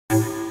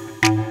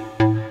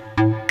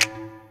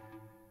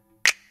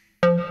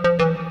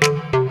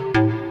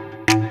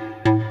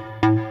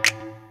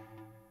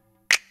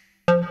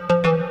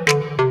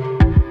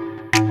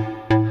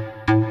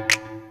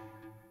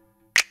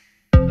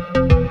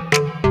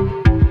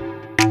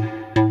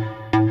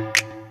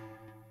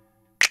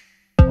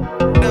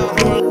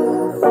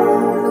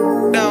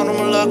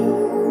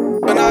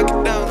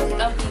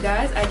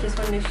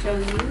just wanted to show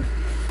you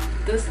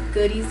this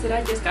goodies that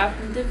I just got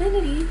from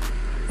Divinity.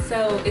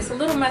 So it's a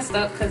little messed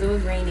up because it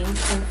was raining in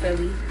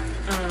Philly,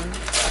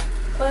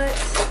 but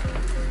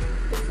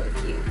it's so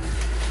cute.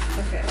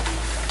 Okay,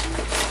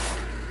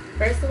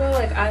 first of all,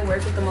 like, I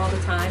work with them all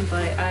the time,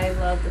 but I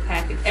love the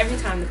package. Every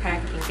time the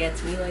packaging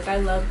gets me, like, I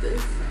love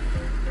this.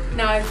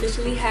 Now I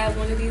officially have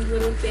one of these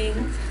little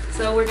things,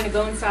 so we're gonna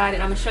go inside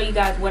and I'm gonna show you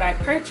guys what I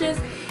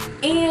purchased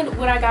and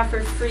what I got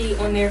for free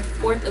on their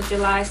 4th of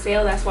July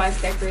sale. That's why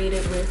it's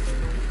decorated with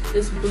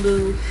this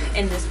blue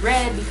and this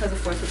red, because of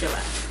 4th of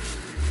July.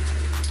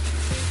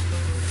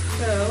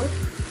 So,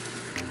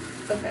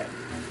 okay,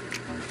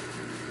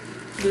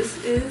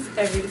 this is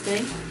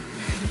everything.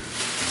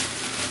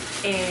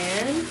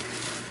 And,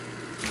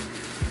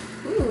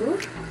 ooh,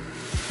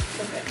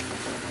 okay.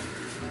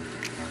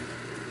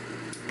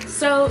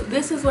 So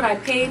this is what I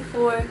paid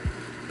for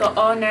the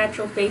all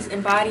natural face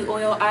and body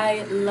oil.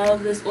 I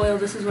love this oil.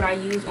 This is what I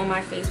use on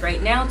my face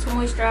right now to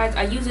moisturize.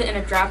 I use it in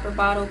a dropper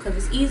bottle because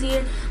it's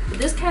easier, but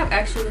this cap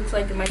actually looks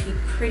like it might be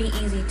pretty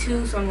easy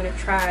too, so I'm gonna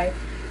try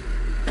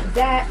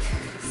that.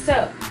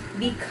 So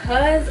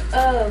because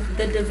of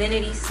the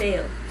Divinity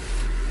sale,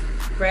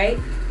 right,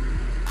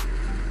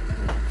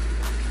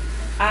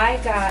 I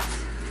got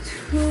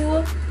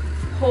 2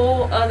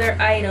 whole other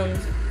items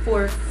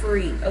for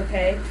free.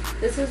 Okay,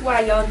 this is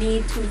why y'all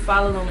need to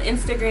follow them on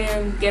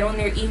Instagram, get on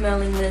their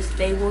emailing list.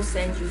 They will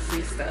send you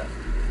free stuff.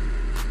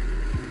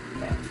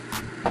 Okay,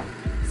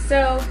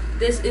 so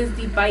this is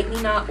the Bite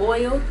Me Not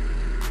oil,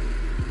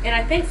 and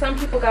I think some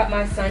people got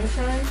my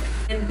Sunshine,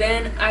 and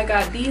then I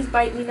got these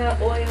Bite Me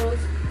Not oils.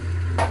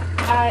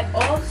 I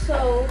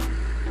also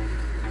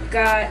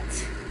got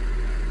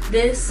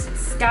this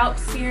scalp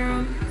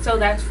serum, so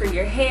that's for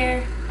your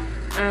hair,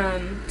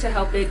 to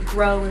help it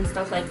grow and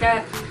stuff like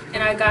that.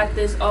 And I got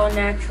this all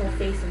natural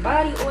face and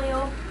body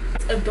oil.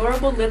 It's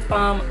adorable lip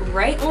balm,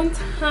 right on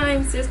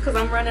time, sis, because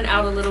I'm running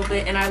out a little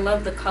bit, and I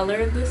love the color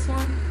of this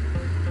one.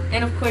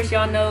 And of course,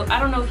 y'all know, I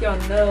don't know if y'all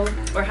know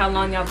or how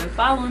long y'all been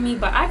following me,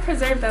 but I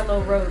preserved that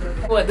little rose.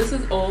 What, this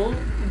is old,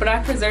 but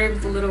I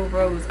preserved the little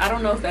rose. I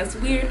don't know if that's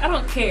weird, I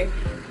don't care,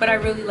 but I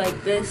really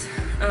like this.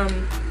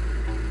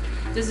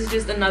 This is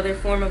just another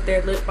form of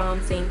their lip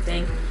balm, same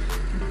thing.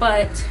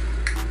 But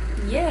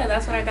yeah,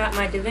 that's what I got,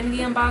 my Divinity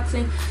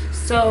unboxing.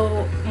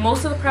 So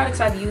most of the products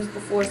I've used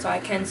before, so I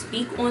can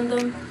speak on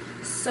them,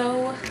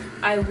 so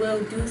I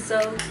will do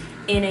so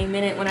in a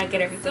minute when I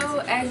get everything. So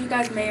as you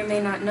guys may or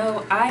may not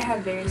know, I have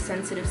very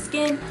sensitive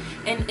skin,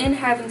 and in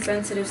having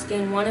sensitive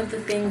skin, one of the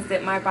things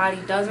that my body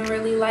doesn't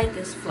really like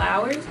is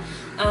flowers.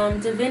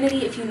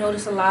 Divinity, if you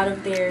notice, a lot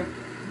of their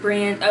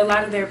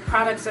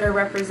products that are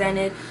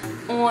represented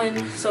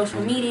on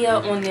social media,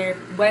 on their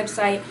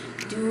website,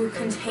 do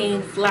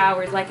contain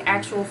flowers, like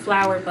actual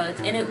flower buds,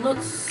 and it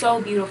looks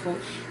so beautiful.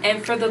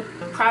 And for the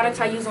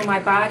products I use on my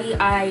body,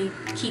 I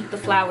keep the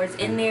flowers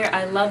in there.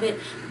 I love it.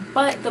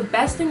 But the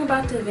best thing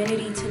about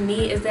Divinity to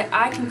me is that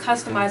I can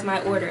customize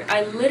my order.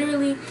 I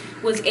literally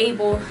was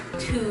able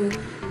to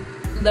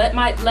let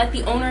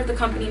the owner of the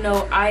company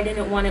know I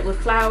didn't want it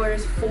with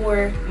flowers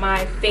for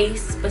my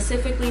face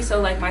specifically, so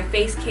like my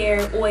face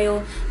care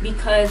oil,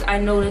 because I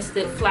noticed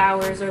that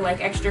flowers or like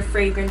extra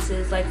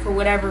fragrances, like for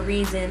whatever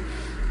reason,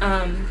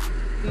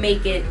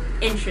 make it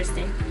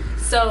interesting.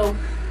 So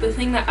the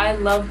thing that I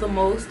love the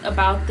most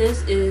about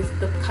this is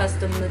the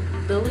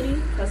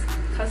customability,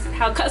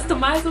 how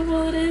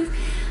customizable it is.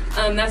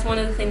 That's one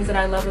of the things that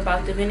I love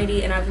about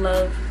Divinity, and I've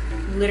loved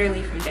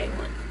literally from day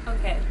one.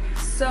 Okay,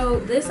 so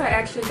this I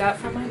actually got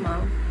from my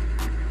mom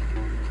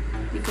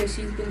because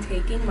she's been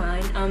taking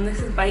mine.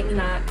 This is Bite Me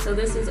Not. So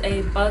this is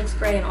a bug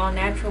spray, an all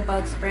natural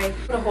bug spray. I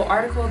put a whole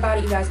article about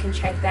it. You guys can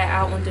check that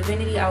out on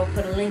Divinity. I will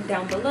put a link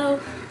down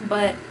below.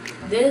 But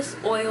this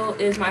oil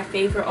is my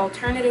favorite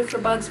alternative for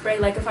bug spray.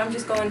 Like if I'm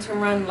just going to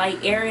run light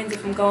errands,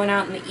 if I'm going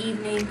out in the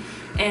evening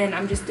and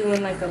I'm just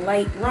doing like a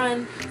light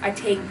run, I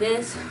take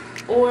this,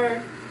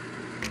 or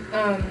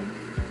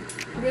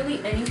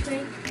really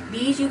anything.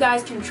 These you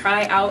guys can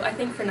try out, I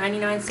think for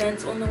 99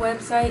 cents on the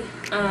website,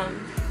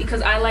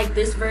 because I like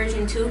this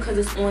version too because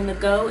it's on the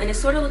go, and it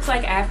sort of looks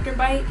like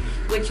Afterbite,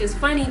 which is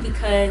funny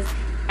because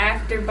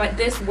Afterbite,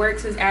 this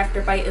works as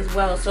Afterbite as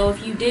well. So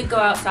if you did go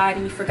outside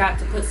and you forgot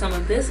to put some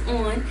of this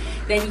on,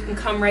 then you can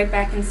come right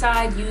back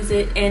inside, use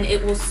it, and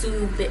it will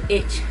soothe the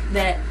itch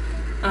that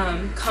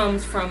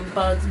comes from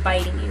bugs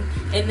biting you.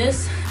 And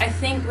this, I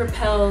think,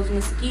 repels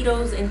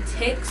mosquitoes and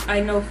ticks.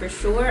 I know for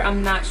sure.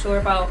 I'm not sure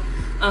about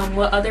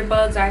what other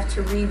bugs. I have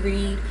to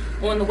reread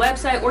on the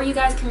website, or you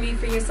guys can read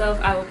for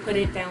yourself. I will put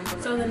it down below.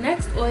 So the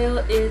next oil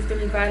is the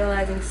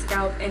Revitalizing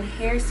Scalp and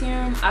Hair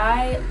Serum.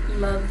 I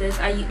love this.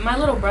 My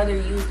little brother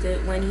used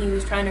it when he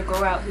was trying to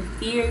grow out his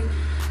beard,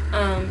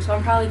 so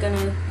I'm probably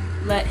gonna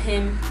let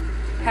him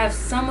have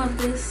some of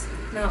this,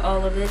 not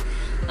all of it.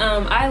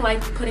 I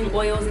like putting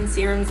oils and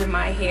serums in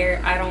my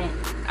hair. I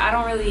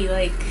don't really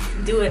like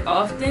do it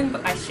often,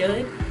 but I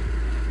should,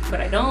 but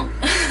I don't.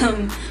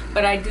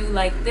 But I do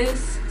like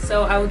this,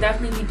 so I will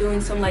definitely be doing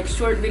some like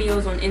short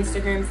videos on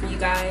Instagram for you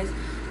guys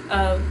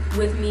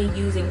with me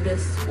using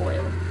this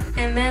oil.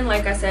 And then,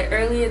 like I said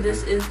earlier,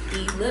 this is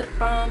the lip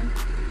balm.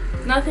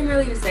 Nothing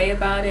really to say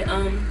about it.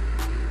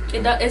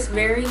 It's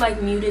very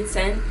like muted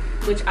scent,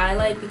 which I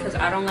like because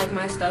I don't like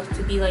my stuff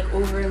to be like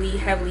overly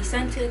heavily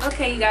scented.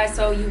 Okay, you guys,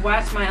 so you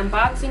watched my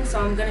unboxing, so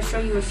I'm gonna show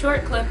you a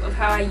short clip of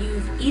how I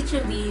use each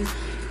of these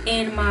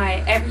in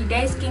my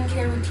everyday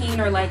skincare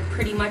routine, or like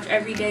pretty much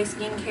everyday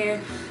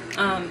skincare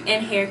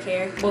and hair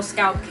care, well,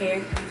 scalp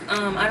care.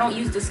 I don't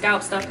use the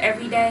scalp stuff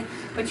every day,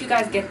 but you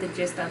guys get the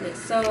gist of it.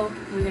 So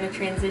we're gonna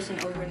transition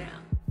over now.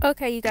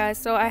 Okay, you guys,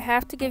 so I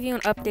have to give you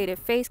an updated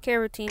face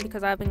care routine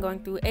because I've been going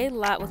through a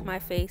lot with my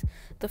face.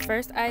 The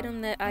first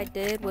item that I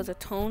did was a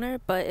toner,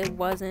 but it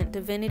wasn't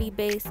Divinity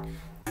based.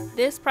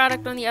 This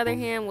product, on the other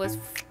hand, was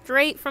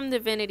straight from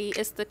Divinity.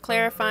 It's the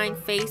clarifying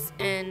face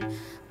and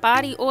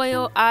body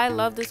oil. I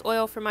love this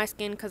oil for my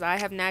skin because I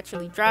have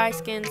naturally dry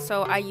skin,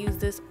 so I use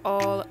this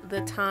all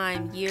the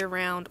time, year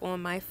round,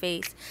 on my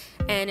face,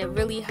 and it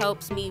really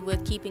helps me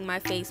with keeping my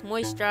face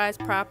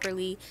moisturized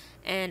properly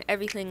and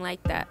everything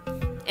like that.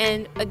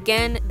 And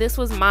again, this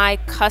was my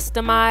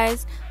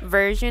customized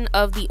version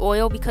of the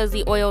oil because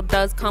the oil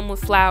does come with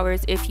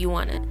flowers if you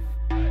want it.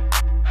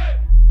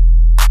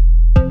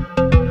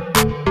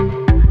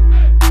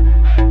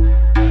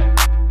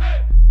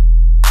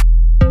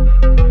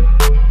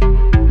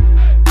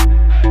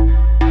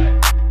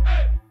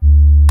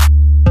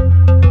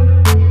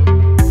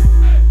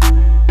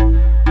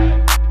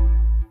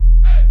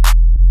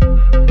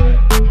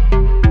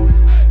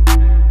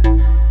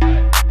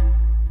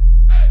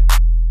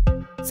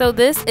 So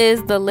this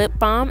is the lip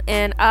balm,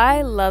 and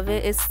I love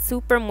it. It's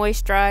super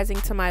moisturizing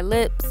to my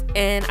lips,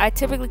 and I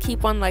typically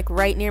keep one like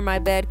right near my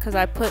bed because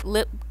I put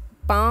lip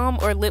balm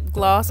or lip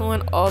gloss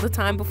on all the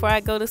time before I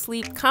go to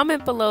sleep.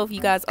 Comment below if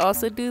you guys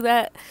also do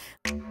that.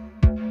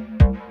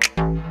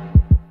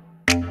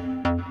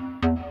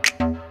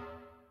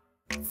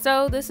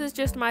 So this is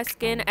just my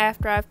skin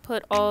after I've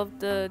put all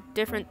of the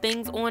different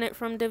things on it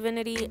from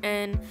Divinity,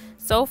 and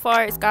so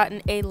far it's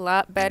gotten a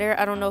lot better.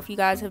 I don't know if you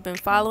guys have been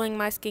following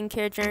my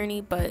skincare journey,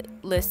 but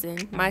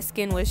listen, my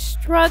skin was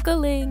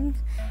struggling.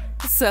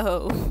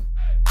 So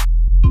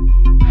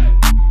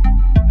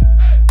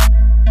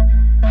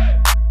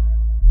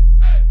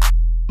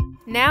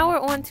now we're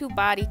on to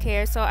body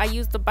care. So I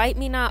use the Bite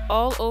Me Not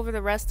all over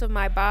the rest of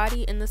my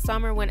body in the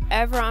summer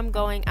whenever I'm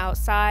going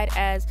outside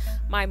as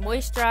my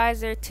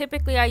moisturizer.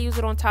 Typically I use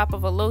it on top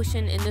of a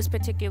lotion. In this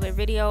particular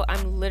video,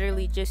 I'm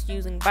literally just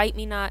using Bite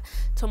Me Not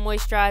to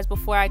moisturize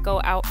before I go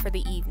out for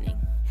the evening.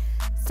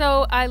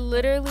 So I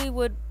literally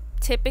would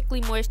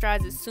typically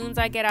moisturize as soon as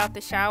I get out the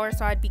shower,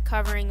 so I'd be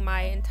covering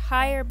my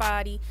entire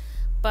body.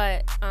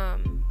 But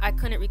I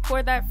couldn't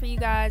record that for you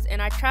guys,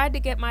 and I tried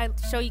to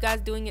show you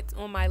guys doing it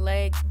on my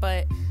legs,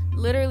 but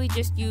literally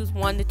just use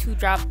 1 to 2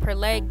 drops per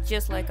leg,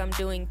 just like I'm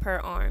doing per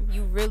arm.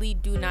 You really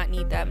do not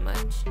need that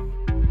much.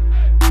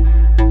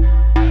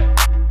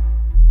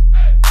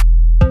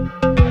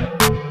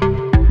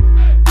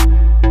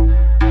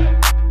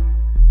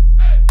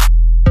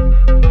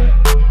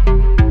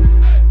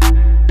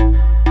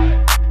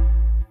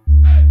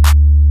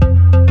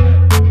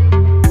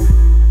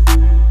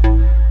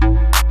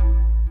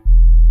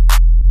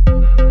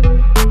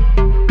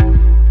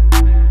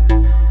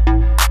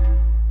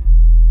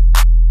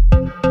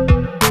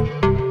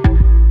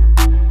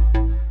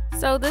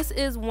 So this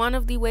is one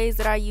of the ways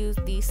that I use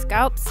the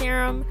scalp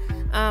serum.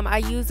 I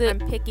use it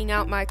when picking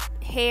out my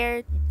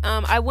hair.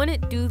 I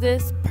wouldn't do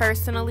this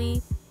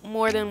personally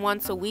more than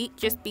once a week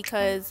just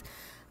because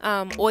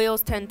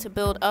oils tend to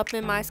build up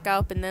in my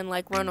scalp and then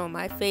like run on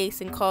my face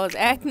and cause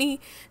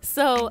acne.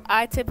 So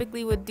I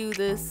typically would do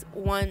this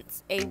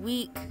once a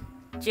week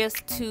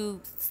just to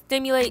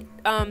stimulate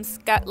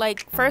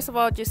first of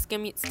all just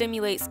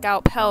stimulate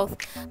scalp health,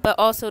 but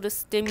also to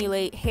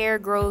stimulate hair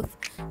growth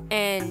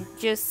and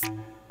just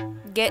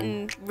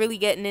really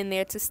getting in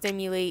there to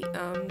stimulate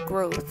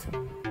growth.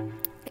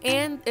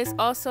 And it's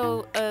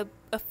also a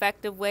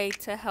effective way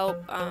to help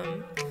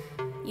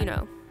you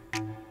know,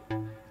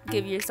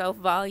 give yourself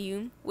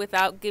volume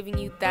without giving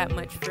you that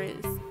much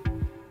frizz.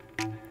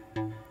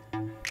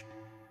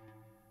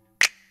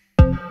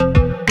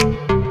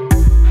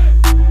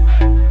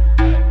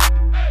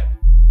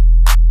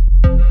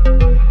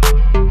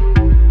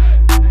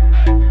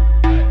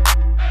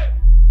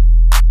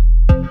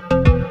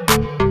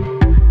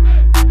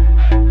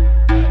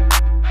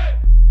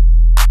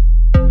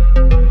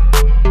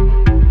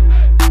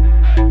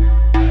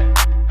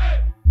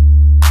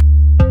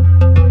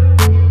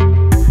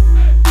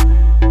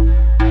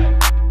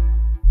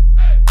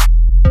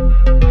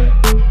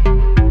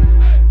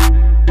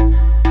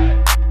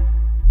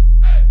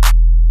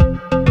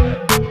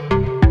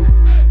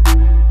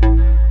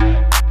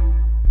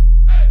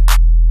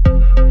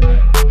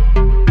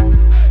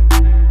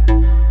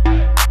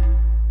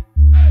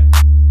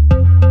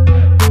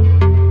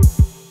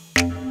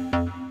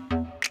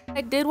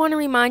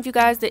 want to remind you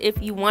guys that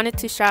if you wanted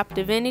to shop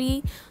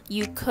Divinity,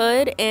 you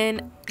could,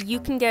 and you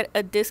can get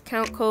a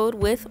discount code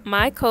with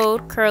my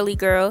code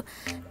CurlyGirl.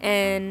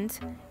 And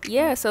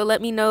yeah, so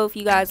let me know if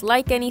you guys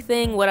like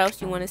anything, what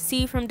else you want to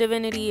see from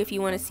Divinity, if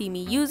you want to see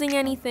me using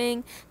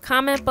anything,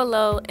 comment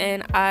below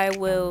and I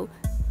will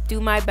do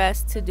my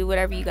best to do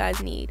whatever you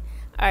guys need.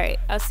 Alright,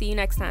 I'll see you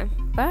next time.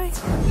 Bye.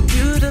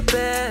 You the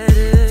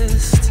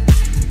baddest.